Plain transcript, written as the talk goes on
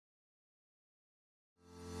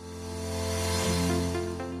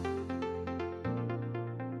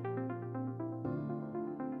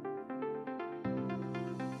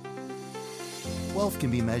Wealth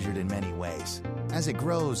can be measured in many ways. As it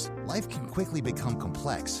grows, life can quickly become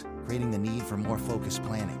complex, creating the need for more focused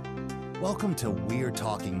planning. Welcome to We're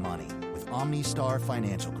Talking Money with OmniStar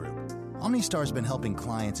Financial Group. OmniStar has been helping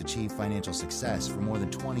clients achieve financial success for more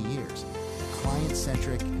than 20 years, a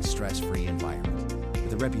client-centric and stress-free environment.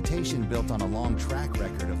 With a reputation built on a long track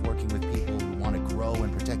record of working with people who want to grow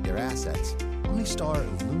and protect their assets,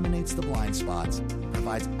 OmniStar illuminates the blind spots and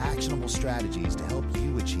provides actionable strategies to help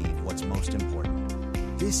you achieve what's most important.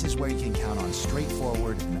 This is where you can count on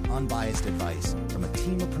straightforward and unbiased advice from a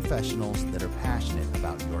team of professionals that are passionate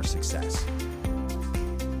about your success.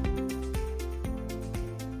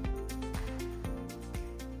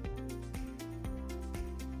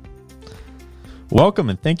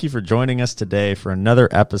 Welcome and thank you for joining us today for another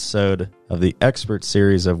episode of the expert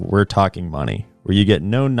series of We're Talking Money, where you get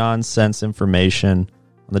no-nonsense information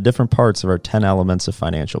on the different parts of our 10 elements of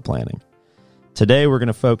financial planning. Today, we're going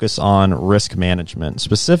to focus on risk management,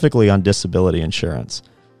 specifically on disability insurance.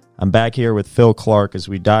 I'm back here with Phil Clark as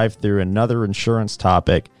we dive through another insurance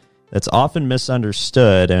topic that's often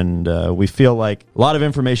misunderstood, and we feel like a lot of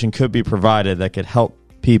information could be provided that could help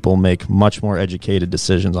people make much more educated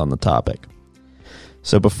decisions on the topic.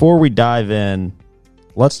 So before we dive in,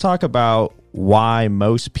 let's talk about why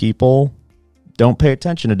most people don't pay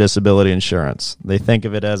attention to disability insurance. They think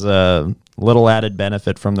of it as a little added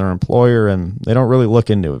benefit from their employer, and they don't really look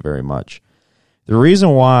into it very much. The reason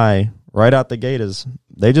why, right out the gate, is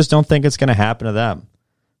they just don't think it's going to happen to them.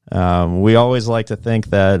 We always like to think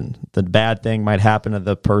that the bad thing might happen to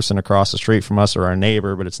the person across the street from us or our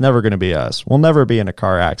neighbor, but it's never going to be us. We'll never be in a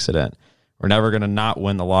car accident. We're never going to not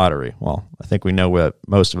win the lottery. Well, I think we know what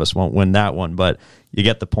most of us won't win that one, but you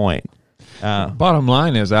get the point. Bottom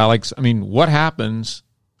line is, Alex, what happens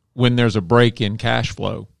when there's a break in cash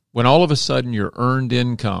flow? When all of a sudden your earned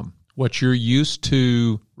income, what you're used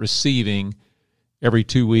to receiving every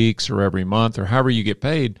 2 weeks or every month or however you get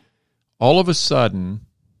paid, all of a sudden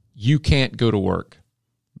you can't go to work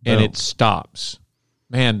and it stops.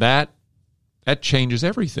 Man, that changes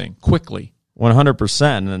everything quickly.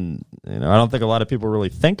 100%. And I don't think a lot of people really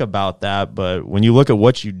think about that, but when you look at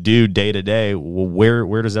what you do day to day, well,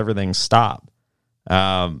 where does everything stop?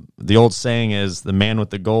 The old saying is the man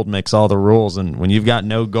with the gold makes all the rules. And when you've got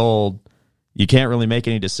no gold, you can't really make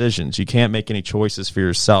any decisions. You can't make any choices for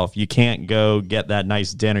yourself. You can't go get that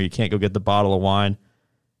nice dinner. You can't go get the bottle of wine.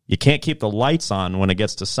 You can't keep the lights on when it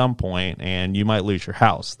gets to some point, and you might lose your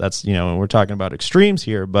house. That's, we're talking about extremes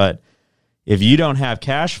here, but if you don't have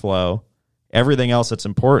cash flow, everything else that's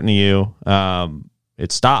important to you,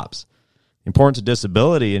 it stops. The importance of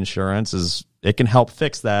disability insurance is it can help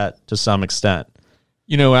fix that to some extent.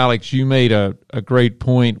 Alex, you made a great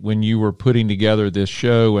point when you were putting together this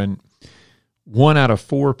show, and 1 out of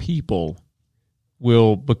 4 people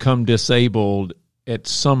will become disabled at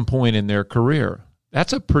some point in their career.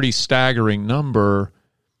 That's a pretty staggering number.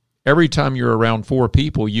 Every time you're around 4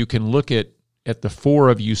 people, you can look at the 4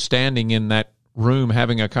 of you standing in that room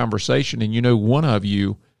having a conversation, and one of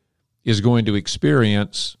you is going to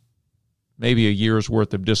experience maybe a year's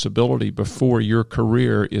worth of disability before your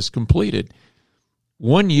career is completed.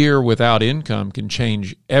 1 year without income can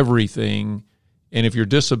change everything, and if your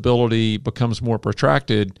disability becomes more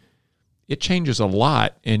protracted, it changes a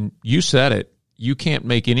lot. And you said it, you can't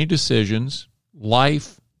make any decisions,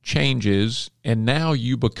 life changes, and now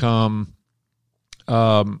you become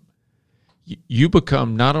not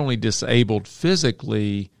only disabled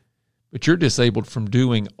physically, but you're disabled from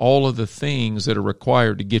doing all of the things that are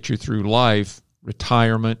required to get you through life,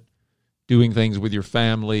 retirement, doing things with your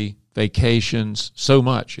family, vacations, so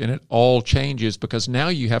much. And it all changes because now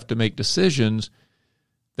you have to make decisions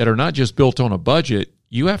that are not just built on a budget.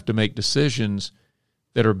 You have to make decisions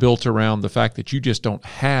that are built around the fact that you just don't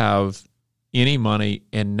have any money,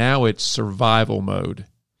 and now it's survival mode.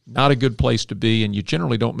 Not a good place to be, and you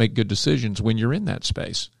generally don't make good decisions when you're in that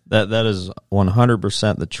space. That is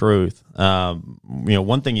 100% the truth.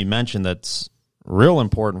 One thing you mentioned that's real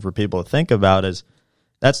important for people to think about is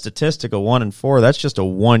that statistic of 1 in 4, that's just a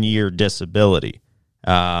 1-year disability.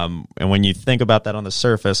 And when you think about that on the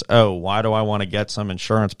surface, why do I want to get some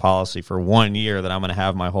insurance policy for 1 year that I'm going to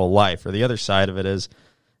have my whole life? Or the other side of it is,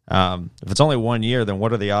 if it's only 1 year, then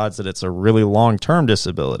what are the odds that it's a really long-term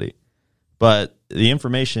disability? But the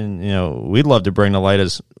information, we'd love to bring to light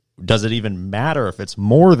is, does it even matter if it's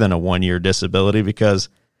more than a 1-year disability? Because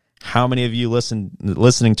how many of you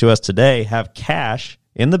listening to us today have cash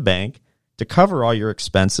in the bank to cover all your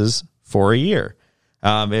expenses for a year?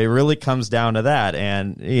 It really comes down to that.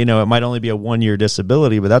 And, it might only be a 1-year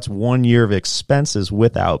disability, but that's 1 year of expenses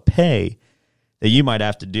without pay that you might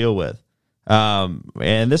have to deal with.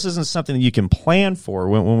 And this isn't something that you can plan for.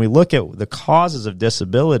 When we look at the causes of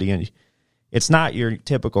disability, and it's not your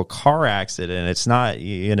typical car accident. It's not,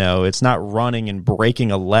 it's not running and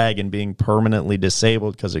breaking a leg and being permanently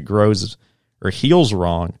disabled because it grows or heals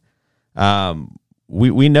wrong.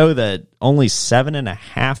 We know that only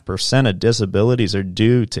 7.5% of disabilities are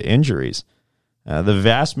due to injuries. The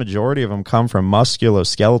vast majority of them come from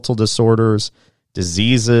musculoskeletal disorders,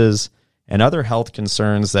 diseases, and other health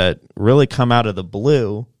concerns that really come out of the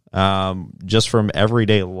blue, just from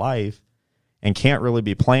everyday life, and can't really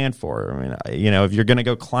be planned for. I mean, if you're going to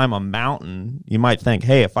go climb a mountain, you might think,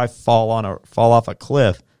 hey, if I fall off a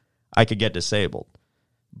cliff, I could get disabled.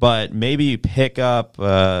 But maybe you pick up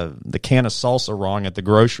the can of salsa wrong at the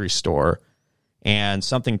grocery store, and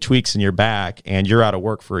something tweaks in your back, and you're out of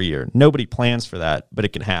work for a year. Nobody plans for that, but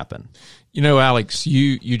it can happen. Alex,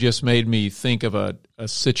 you just made me think of a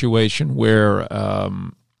situation where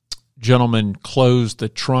gentleman closed the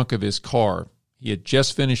trunk of his car. He had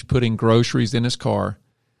just finished putting groceries in his car,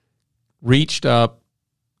 reached up,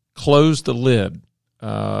 closed the lid,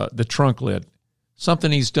 the trunk lid,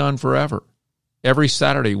 something he's done forever. Every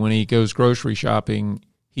Saturday when he goes grocery shopping,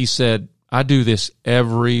 he said, I do this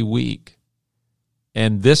every week.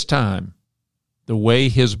 And this time, the way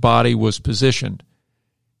his body was positioned,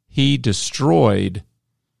 he destroyed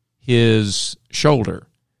his shoulder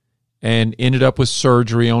and ended up with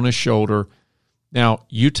surgery on his shoulder. Now,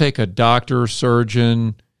 you take a doctor,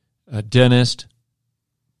 surgeon, a dentist,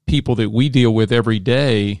 people that we deal with every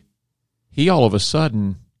day, he all of a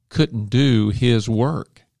sudden couldn't do his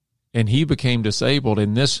work, and he became disabled.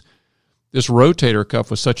 And this rotator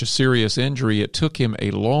cuff was such a serious injury, it took him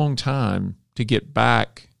a long time to get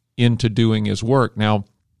back into doing his work. Now,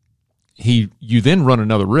 you then run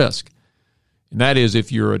another risk, and that is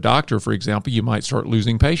if you're a doctor, for example, you might start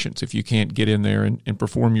losing patients if you can't get in there and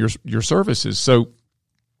perform your services. So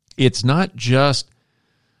it's not just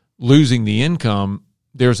losing the income.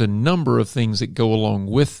 There's a number of things that go along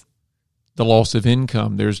with the loss of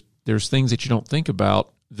income. There's things that you don't think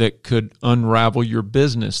about that could unravel your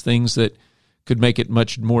business, things that could make it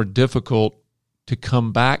much more difficult to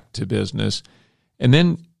come back to business. And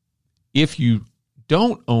then if you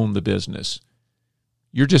don't own the business,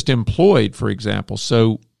 you're just employed, for example.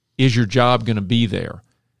 So is your job going to be there?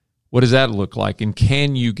 What does that look like? And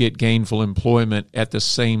can you get gainful employment at the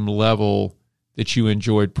same level that you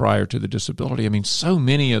enjoyed prior to the disability? I mean, so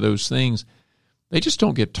many of those things, they just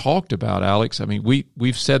don't get talked about, Alex. I mean,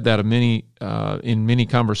 we've said that in many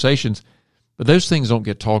conversations, but those things don't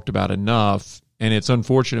get talked about enough. And it's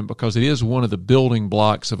unfortunate because it is one of the building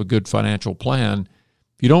blocks of a good financial plan.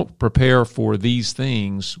 If you don't prepare for these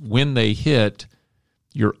things, when they hit,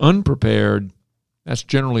 you're unprepared. That's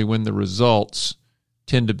generally when the results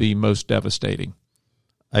tend to be most devastating.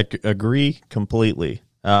 I agree completely.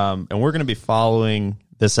 And we're going to be following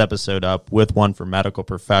this episode up with one for medical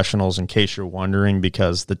professionals, in case you're wondering,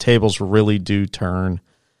 because the tables really do turn.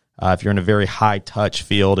 If you're in a very high-touch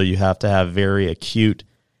field, or you have to have very acute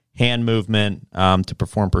hand movement to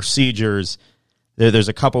perform procedures, there's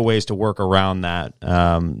a couple ways to work around that.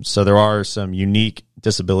 So there are some unique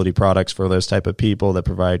disability products for those type of people that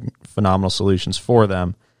provide phenomenal solutions for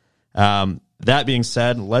them. That being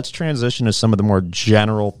said, let's transition to some of the more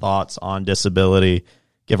general thoughts on disability,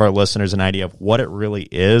 give our listeners an idea of what it really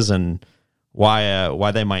is and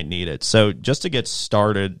why they might need it. So just to get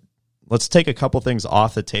started, let's take a couple things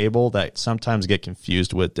off the table that sometimes get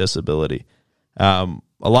confused with disability.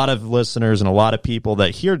 A lot of listeners and a lot of people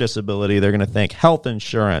that hear disability, they're going to think health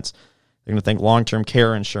insurance. They're going to think long-term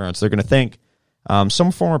care insurance. They're going to think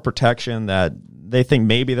some form of protection that they think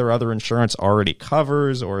maybe their other insurance already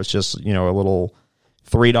covers, or it's just, a little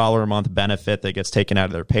 $3 a month benefit that gets taken out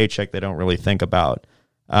of their paycheck they don't really think about.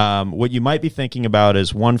 What you might be thinking about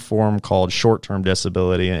is one form called short-term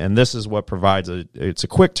disability, and this is what provides it's a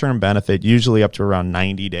quick-term benefit, usually up to around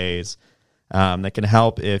 90 days, that can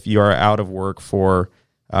help if you are out of work for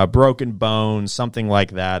broken bones, something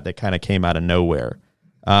like that kind of came out of nowhere.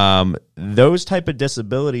 Those type of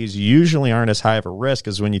disabilities usually aren't as high of a risk,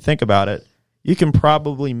 because when you think about it, you can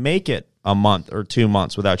probably make it a month or 2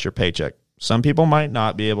 months without your paycheck. Some people might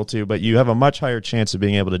not be able to, but you have a much higher chance of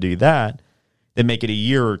being able to do that than make it a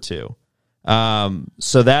year or two.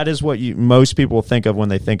 So that is what most people think of when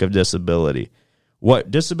they think of disability.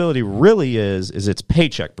 What disability really is it's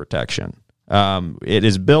paycheck protection. It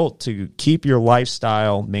is built to keep your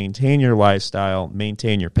lifestyle, maintain your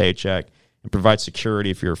paycheck, and provide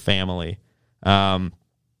security for your family.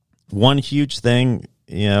 One huge thing,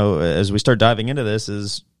 as we start diving into this,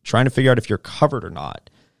 is trying to figure out if you're covered or not.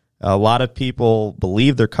 A lot of people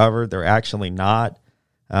believe they're covered. They're actually not.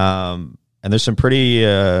 And there's some pretty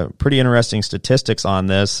interesting statistics on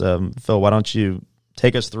this. Phil, why don't you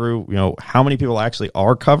take us through, how many people actually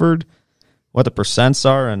are covered, what the percents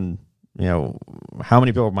are, and, how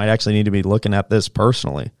many people might actually need to be looking at this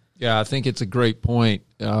personally? Yeah, I think it's a great point.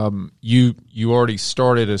 You already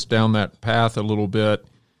started us down that path a little bit.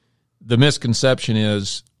 The misconception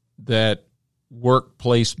is that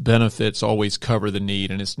workplace benefits always cover the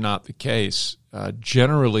need, and it's not the case.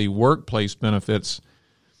 Generally, workplace benefits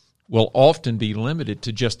will often be limited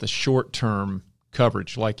to just the short-term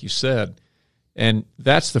coverage, like you said, and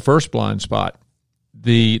that's the first blind spot.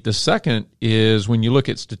 The second is when you look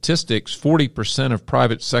at statistics, 40% of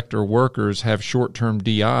private sector workers have short-term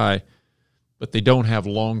DI, but they don't have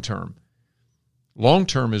long-term.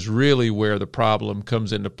 Long-term is really where the problem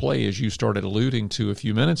comes into play, as you started alluding to a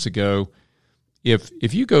few minutes ago.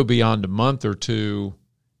 If you go beyond a month or two,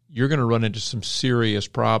 you're going to run into some serious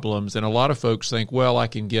problems. And a lot of folks think, well, I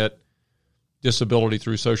can get disability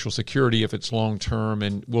through Social Security if it's long-term,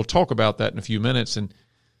 and we'll talk about that in a few minutes, and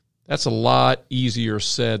that's a lot easier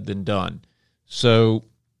said than done. So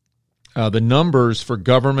the numbers for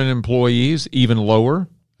government employees, even lower,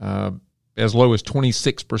 as low as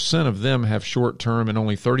 26% of them have short-term and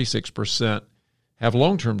only 36% have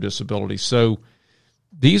long-term disability. So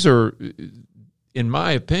these are, in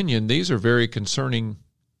my opinion, these are very concerning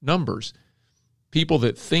numbers. People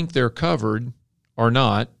that think they're covered are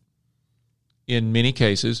not in many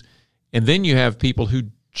cases, and then you have people who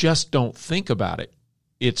just don't think about it.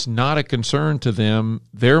 It's not a concern to them.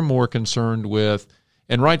 They're more concerned with,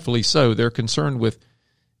 and rightfully so, they're concerned with,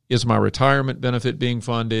 is my retirement benefit being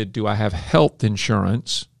funded? Do I have health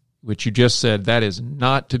insurance? Which you just said, that is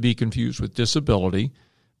not to be confused with disability,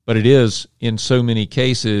 but it is in so many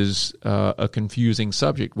cases a confusing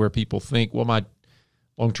subject where people think, well, my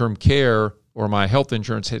long-term care or my health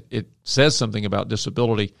insurance, it says something about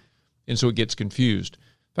disability, and so it gets confused.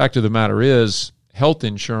 Fact of the matter is, health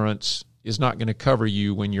insurance is not going to cover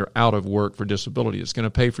you when you're out of work for disability. It's going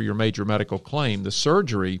to pay for your major medical claim. The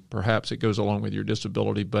surgery, perhaps it goes along with your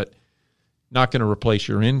disability, but not going to replace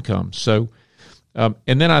your income. So, and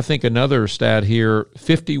then I think another stat here,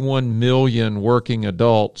 51 million working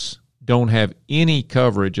adults don't have any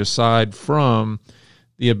coverage aside from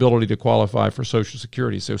the ability to qualify for Social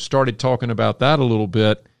Security. So started talking about that a little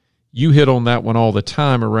bit. You hit on that one all the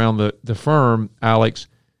time around the firm, Alex.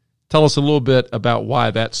 Tell us a little bit about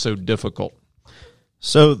why that's so difficult.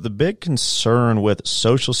 So the big concern with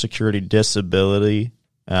Social Security disability,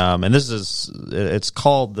 and this is, it's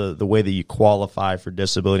called the way that you qualify for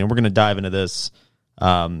disability, and we're going to dive into this.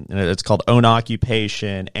 And it's called own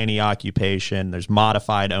occupation, any occupation. There's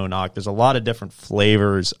modified OWN-OCC. There's a lot of different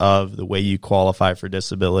flavors of the way you qualify for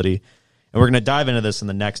disability, and we're going to dive into this in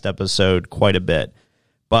the next episode quite a bit.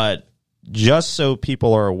 But just so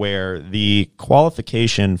people are aware, the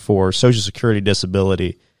qualification for Social Security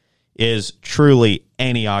disability is truly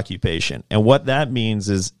any occupation. And what that means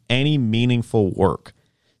is any meaningful work.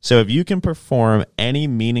 So if you can perform any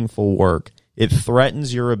meaningful work, it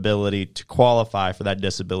threatens your ability to qualify for that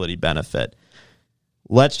disability benefit.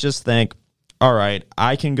 Let's just think, all right,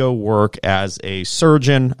 I can go work as a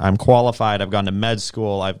surgeon. I'm qualified. I've gone to med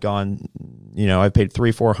school. I've paid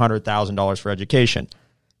 $300,000-$400,000 for education.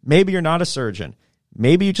 Maybe you're not a surgeon.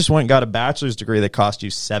 Maybe you just went and got a bachelor's degree that cost you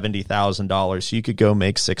 $70,000, so you could go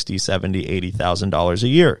make $60,000, $70,000, $80,000 a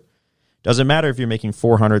year. Doesn't matter if you're making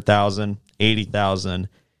 $400,000, $80,000.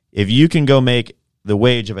 If you can go make the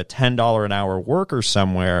wage of a $10 an hour worker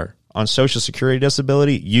somewhere on Social Security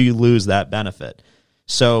disability, you lose that benefit.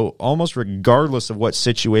 So almost regardless of what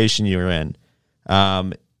situation you're in,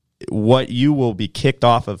 what you will be kicked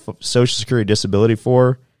off of Social Security disability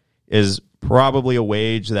for is probably a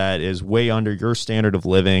wage that is way under your standard of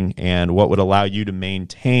living and what would allow you to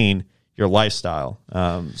maintain your lifestyle.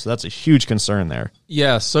 So that's a huge concern there.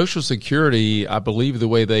 Yeah, Social Security, I believe the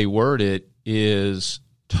way they word it is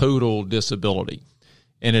total disability.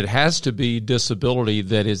 And it has to be disability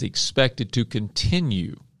that is expected to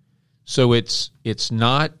continue. So it's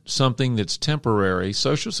not something that's temporary.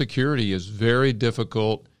 Social Security is very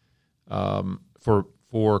difficult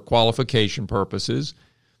for qualification purposes.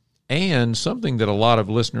 And something that a lot of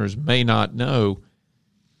listeners may not know,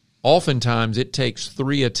 oftentimes it takes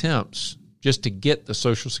 3 attempts just to get the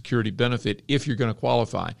Social Security benefit if you're going to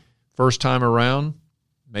qualify. First time around,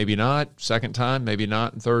 maybe not. Second time, maybe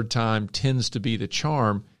not. And third time tends to be the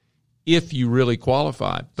charm if you really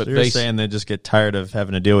qualify. But so you're saying they just get tired of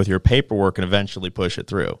having to deal with your paperwork and eventually push it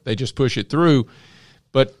through. They just push it through.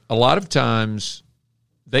 But a lot of times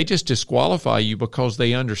they just disqualify you because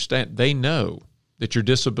they understand, they know that your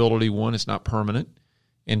disability, one, is not permanent.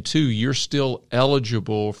 and 2, you're still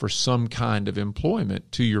eligible for some kind of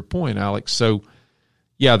employment, to your point, Alex. So,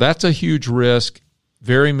 yeah, that's a huge risk,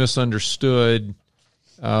 very misunderstood.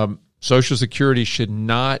 Social Security should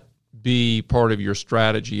not be part of your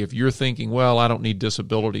strategy. If you're thinking, well, I don't need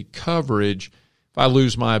disability coverage, if I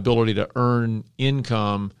lose my ability to earn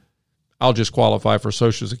income, I'll just qualify for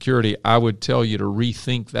Social Security, I would tell you to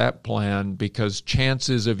rethink that plan, because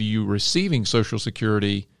chances of you receiving Social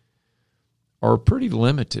Security are pretty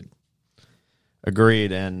limited.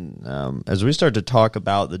 Agreed. And as we start to talk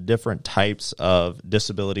about the different types of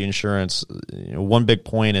disability insurance, one big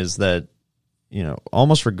point is that,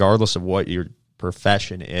 almost regardless of what your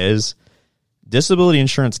profession is, disability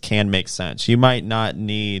insurance can make sense. You might not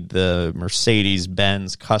need the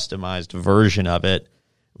Mercedes-Benz customized version of it,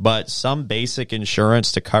 but some basic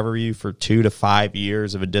insurance to cover you for 2 to 5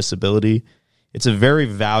 years of a disability, it's a very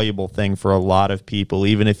valuable thing for a lot of people,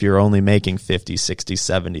 even if you're only making $50,000,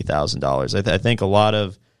 $60,000, $70,000. I think a lot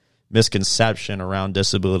of misconception around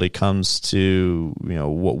disability comes to,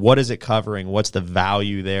 what is it covering? What's the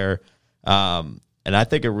value there? And I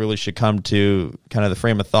think it really should come to kind of the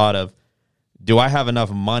frame of thought of, do I have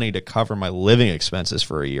enough money to cover my living expenses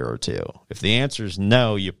for a year or two? If the answer is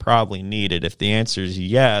no, you probably need it. If the answer is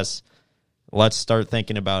yes, let's start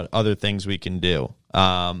thinking about other things we can do.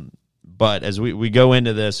 But as we go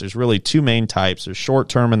into this, there's really 2 main types. There's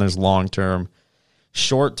short-term and there's long-term.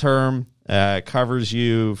 Short-term covers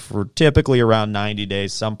you for typically around 90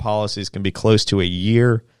 days. Some policies can be close to a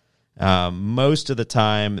year. Most of the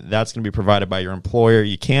time, that's going to be provided by your employer.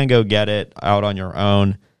 You can go get it out on your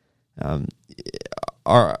own.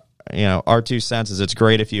 Our 2 cents is it's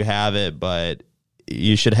great if you have it, but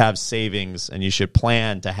you should have savings, and you should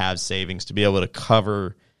plan to have savings to be able to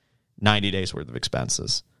cover 90 days worth of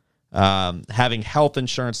expenses. Having health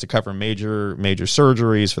insurance to cover major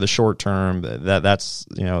surgeries for the short term, that's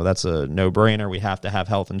a no-brainer. We have to have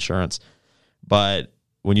health insurance. But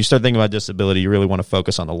when you start thinking about disability, you really want to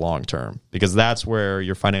focus on the long term, because that's where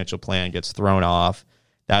your financial plan gets thrown off.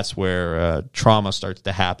 That's where trauma starts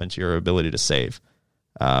to happen to your ability to save.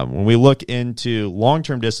 When we look into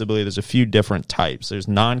long-term disability, there's a few different types. There's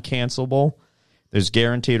non-cancelable, there's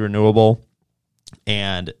guaranteed renewable,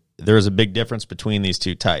 and there is a big difference between these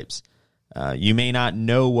 2 types. You may not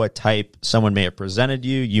know what type someone may have presented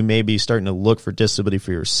you. You may be starting to look for disability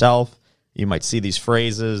for yourself. You might see these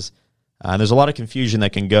phrases. There's a lot of confusion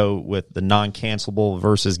that can go with the non-cancelable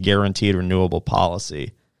versus guaranteed renewable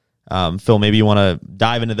policy. Phil, maybe you want to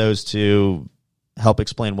dive into those 2, help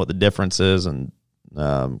explain what the difference is, and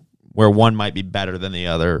where one might be better than the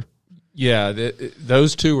other. Yeah,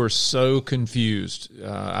 those 2 are so confused.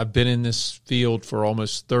 I've been in this field for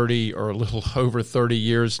almost 30 or a little over 30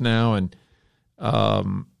 years now, and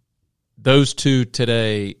those 2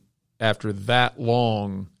 today, after that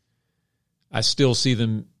long, I still see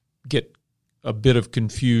them get a bit of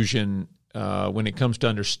confusion when it comes to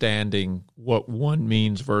understanding what one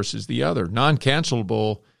means versus the other.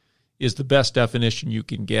 Non-cancelable is the best definition you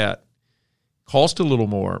can get. Cost a little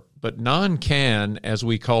more, but non-can, as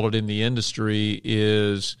we call it in the industry,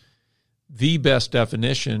 is the best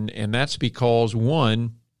definition, and that's because,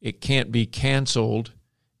 1, it can't be canceled,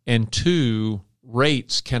 and 2,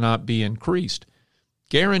 rates cannot be increased.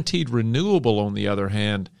 Guaranteed renewable, on the other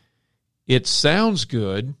hand, it sounds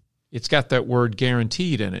good. It's got that word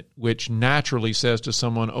guaranteed in it, which naturally says to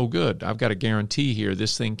someone, oh, good, I've got a guarantee here.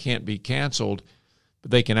 This thing can't be canceled,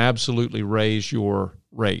 but they can absolutely raise your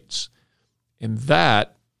rates. And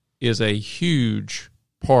that is a huge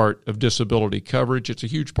part of disability coverage. It's a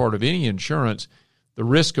huge part of any insurance. The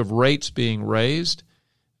risk of rates being raised,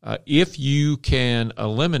 if you can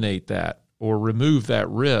eliminate that or remove that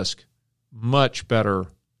risk, much better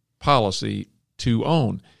policy to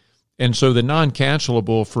own. And so the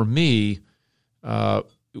non-cancelable for me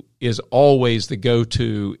is always the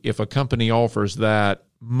go-to. If a company offers that,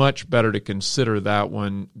 much better to consider that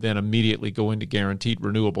one than immediately go into guaranteed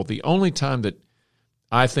renewable. The only time that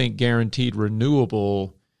I think guaranteed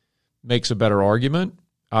renewable makes a better argument,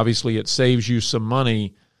 obviously it saves you some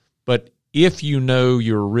money, but if you know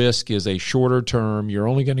your risk is a shorter term, you're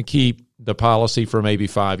only going to keep the policy for maybe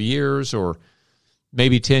 5 years or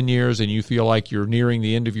maybe 10 years, and you feel like you're nearing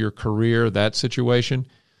the end of your career, that situation,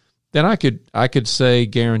 then I could say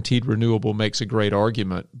guaranteed renewable makes a great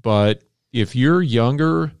argument. But if you're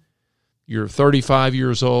younger, you're 35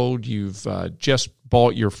 years old, you've just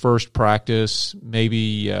bought your first practice, maybe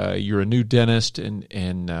you're a new dentist, and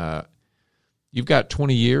you've got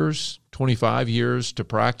 20 years, 25 years to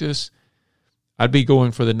practice, I'd be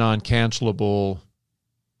going for the non-cancelable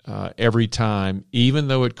every time, even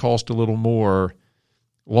though it cost a little more.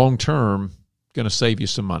 Long term, going to save you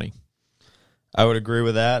some money. I would agree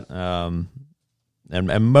with that.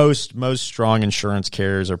 And most strong insurance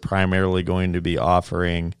carriers are primarily going to be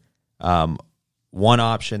offering one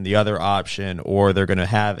option, the other option, or they're going to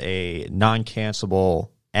have a non-cancelable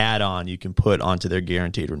add-on you can put onto their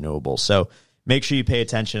guaranteed renewable. So make sure you pay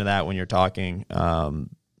attention to that when you're talking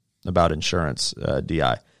about insurance,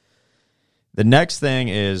 DI. The next thing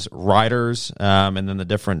is riders, and then the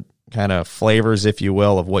different kind of flavors, if you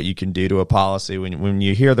will, of what you can do to a policy. When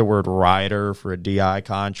you hear the word rider for a DI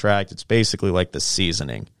contract, it's basically like the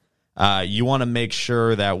seasoning. You want to make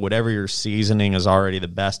sure that whatever your seasoning is already the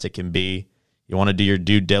best it can be. You want to do your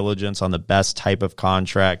due diligence on the best type of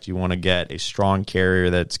contract. You want to get a strong carrier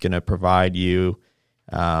that's going to provide you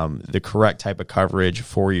the correct type of coverage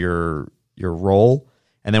for your role.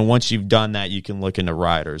 And then once you've done that, you can look into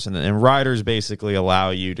riders. And riders basically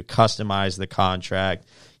allow you to customize the contract.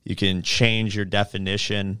 You can change your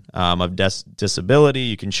definition of disability.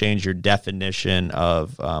 You can change your definition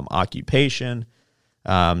of occupation.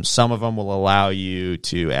 Some of them will allow you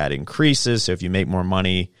to add increases. So if you make more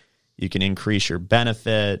money, you can increase your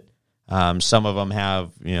benefit. Some of them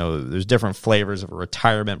have, there's different flavors of a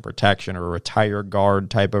retirement protection or a retire guard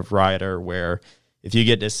type of rider where if you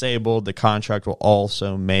get disabled, the contract will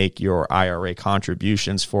also make your IRA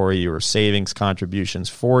contributions for you or savings contributions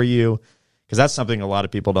for you. Because that's something a lot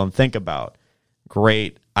of people don't think about.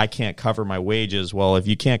 Great, I can't cover my wages. Well, if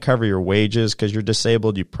you can't cover your wages because you're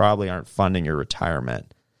disabled, you probably aren't funding your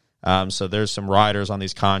retirement. So there's some riders on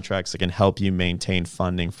these contracts that can help you maintain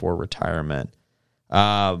funding for retirement.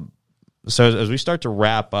 So as we start to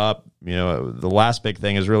wrap up, the last big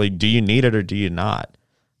thing is really, do you need it or do you not?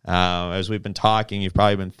 As we've been talking, you've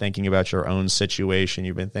probably been thinking about your own situation.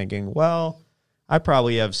 You've been thinking, well, I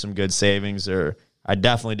probably have some good savings, or I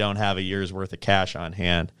definitely don't have a year's worth of cash on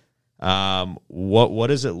hand. What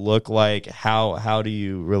does it look like? How do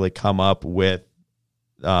you really come up with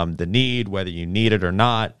the need, whether you need it or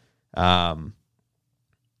not?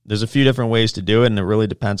 There's a few different ways to do it, and it really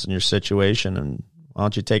depends on your situation. And why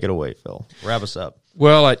don't you take it away, Phil? Wrap us up.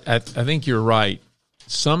 Well, I think you're right.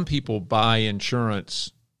 Some people buy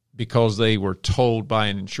insurance because they were told by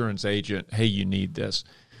an insurance agent, hey, you need this.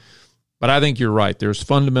 But I think you're right. There's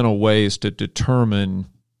fundamental ways to determine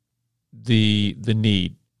the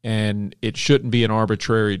need, and it shouldn't be an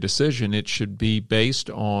arbitrary decision. It should be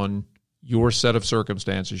based on your set of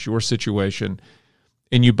circumstances, your situation,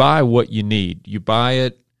 and you buy what you need. You buy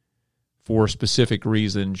it for specific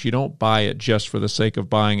reasons. You don't buy it just for the sake of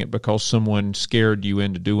buying it because someone scared you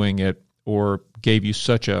into doing it or gave you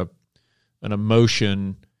such an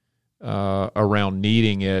emotion around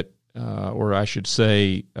needing it. Or I should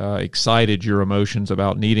say, excited your emotions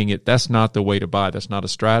about needing it. That's not the way to buy. That's not a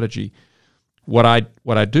strategy. What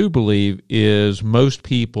I do believe is most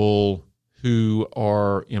people who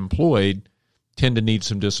are employed tend to need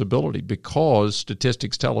some disability because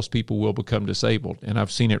statistics tell us people will become disabled. And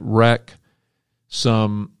I've seen it wreck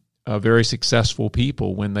some very successful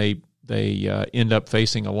people when they end up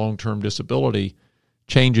facing a long-term disability,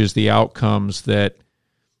 changes the outcomes that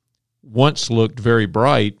once looked very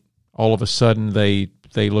bright. All of a sudden they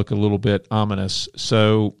look a little bit ominous.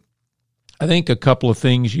 So I think a couple of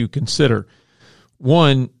things you consider.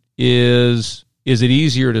 One is it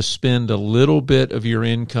easier to spend a little bit of your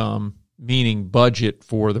income, meaning budget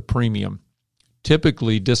for the premium?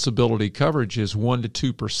 Typically, disability coverage is 1%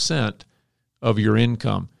 to 2% of your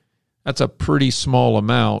income. That's a pretty small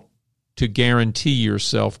amount to guarantee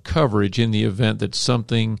yourself coverage in the event that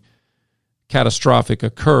something catastrophic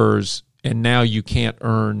occurs and now you can't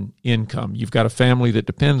earn income. You've got a family that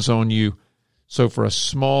depends on you. So for a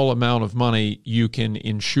small amount of money, you can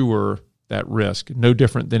insure that risk. No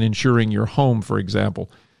different than insuring your home, for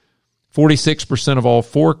example. 46% of all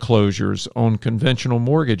foreclosures on conventional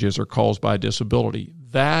mortgages are caused by disability.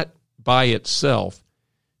 That by itself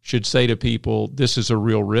should say to people, this is a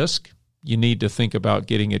real risk. You need to think about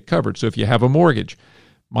getting it covered. So if you have a mortgage,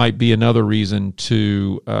 might be another reason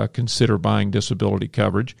to consider buying disability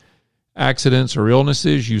coverage. Accidents or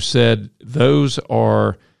illnesses, you said those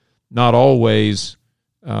are not always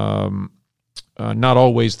the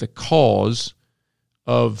cause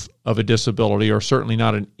of a disability, or certainly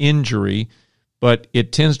not an injury, but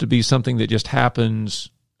it tends to be something that just happens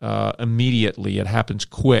immediately. It happens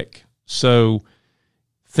quick. So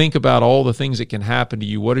think about all the things that can happen to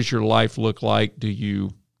you. What does your life look like? Do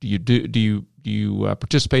you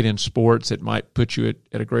participate in sports that might put you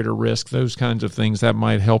at a greater risk? Those kinds of things that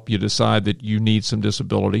might help you decide that you need some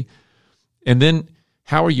disability. And then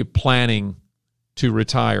how are you planning to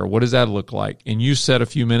retire? What does that look like? And you said a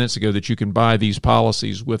few minutes ago that you can buy these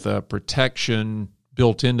policies with a protection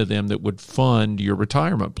built into them that would fund your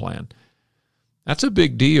retirement plan. That's a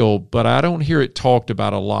big deal, but I don't hear it talked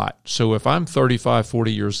about a lot. So if I'm 35,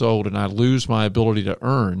 40 years old and I lose my ability to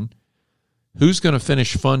earn, who's going to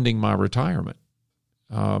finish funding my retirement?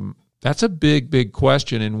 That's a big, big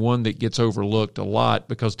question, and one that gets overlooked a lot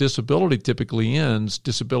because disability typically ends.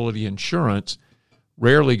 Disability insurance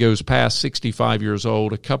rarely goes past 65 years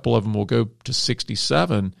old. A couple of them will go to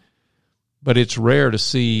 67, but it's rare to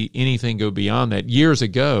see anything go beyond that. Years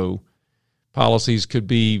ago, policies could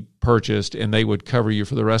be purchased and they would cover you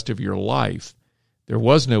for the rest of your life. There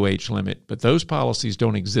was no age limit, but those policies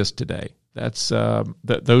don't exist today.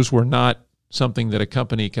 Those were not something that a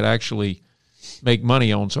company could actually make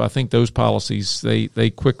money on. So I think those policies, they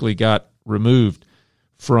quickly got removed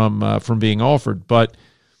from being offered. But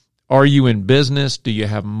are you in business? Do you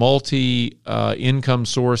have income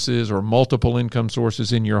sources or multiple income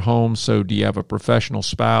sources in your home? So do you have a professional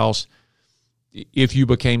spouse? If you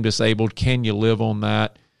became disabled, can you live on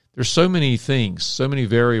that? There's so many things, so many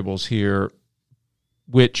variables here,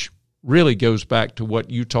 which really goes back to what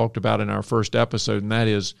you talked about in our first episode, and that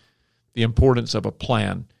is the importance of a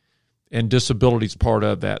plan, and disability is part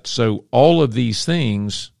of that. So all of these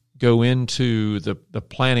things go into the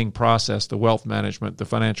planning process, the wealth management, the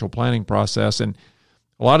financial planning process, and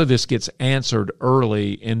a lot of this gets answered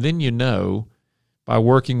early, and then by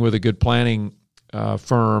working with a good planning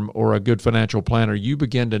firm or a good financial planner, you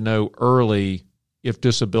begin to know early if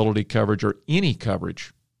disability coverage or any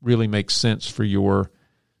coverage really makes sense for your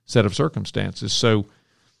set of circumstances. So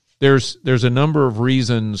there's a number of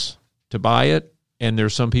reasons to buy it, and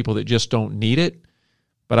there's some people that just don't need it.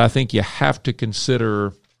 But I think you have to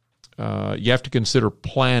consider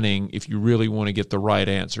planning if you really want to get the right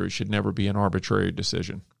answer. It should never be an arbitrary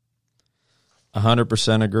decision.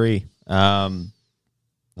 100% agree. And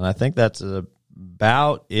I think that's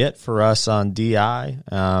about it for us on DI.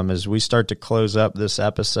 As we start to close up this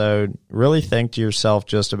episode, really think to yourself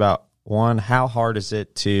just about, one, how hard is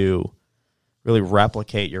it to really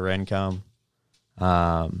replicate your income?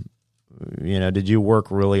 Did you work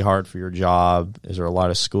really hard for your job? Is there a lot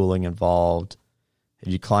of schooling involved?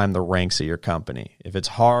 Have you climbed the ranks at your company? If it's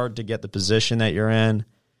hard to get the position that you're in,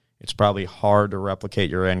 it's probably hard to replicate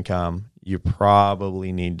your income. You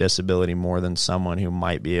probably need disability more than someone who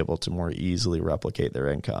might be able to more easily replicate their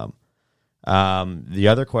income. The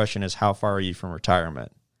other question is, how far are you from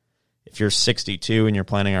retirement? If you're 62 and you're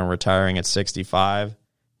planning on retiring at 65,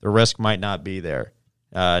 the risk might not be there.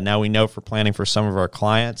 Now we know for planning for some of our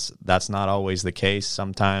clients, that's not always the case.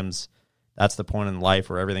 Sometimes that's the point in life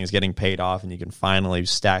where everything's getting paid off and you can finally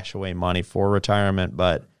stash away money for retirement.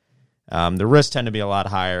 But the risks tend to be a lot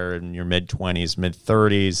higher in your mid-20s,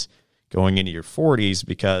 mid-30s, going into your 40s,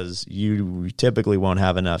 because you typically won't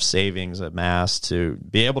have enough savings amassed to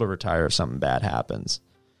be able to retire if something bad happens.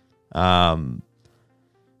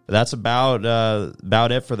 That's about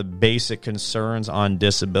it for the basic concerns on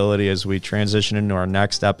disability. As we transition into our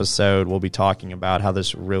next episode, we'll be talking about how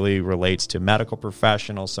this really relates to medical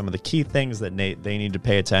professionals, some of the key things that they need to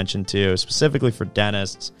pay attention to, specifically for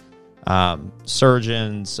dentists,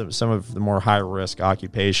 surgeons, some of the more high-risk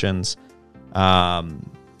occupations.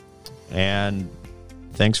 And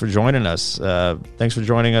thanks for joining us. Thanks for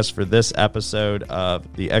joining us for this episode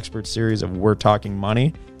of the Expert Series of We're Talking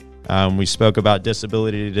Money. We spoke about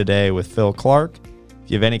disability today with Phil Clark.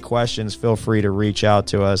 If you have any questions, feel free to reach out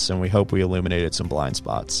to us, and we hope we illuminated some blind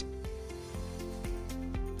spots.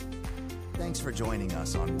 Thanks for joining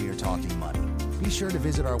us on We're Talking Money. Be sure to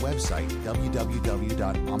visit our website,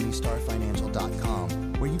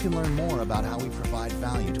 www.omnistarfinancial.com, where you can learn more about how we provide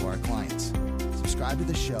value to our clients. Subscribe to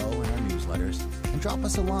the show and our newsletters, and drop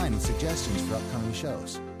us a line with suggestions for upcoming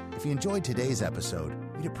shows. If you enjoyed today's episode,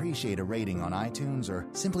 we'd appreciate a rating on iTunes, or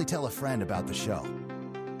simply tell a friend about the show.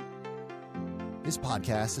 This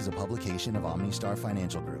podcast is a publication of OmniStar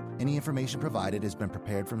Financial Group. Any information provided has been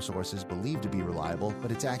prepared from sources believed to be reliable,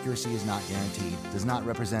 but its accuracy is not guaranteed, does not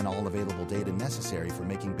represent all available data necessary for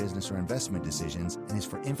making business or investment decisions, and is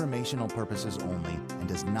for informational purposes only, and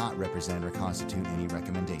does not represent or constitute any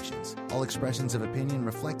recommendations. All expressions of opinion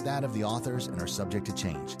reflect that of the authors and are subject to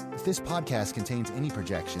change. If this podcast contains any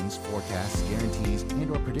projections, forecasts, guarantees,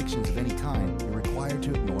 and/or predictions of any kind, you're required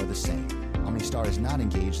to ignore the same. OmniStar is not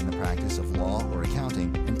engaged in the practice of law or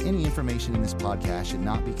accounting, and any information in this podcast should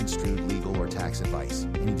not be construed legal or tax advice.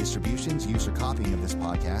 Any distributions, use, or copying of this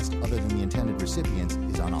podcast, other than the intended recipients,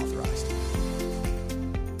 is unauthorized.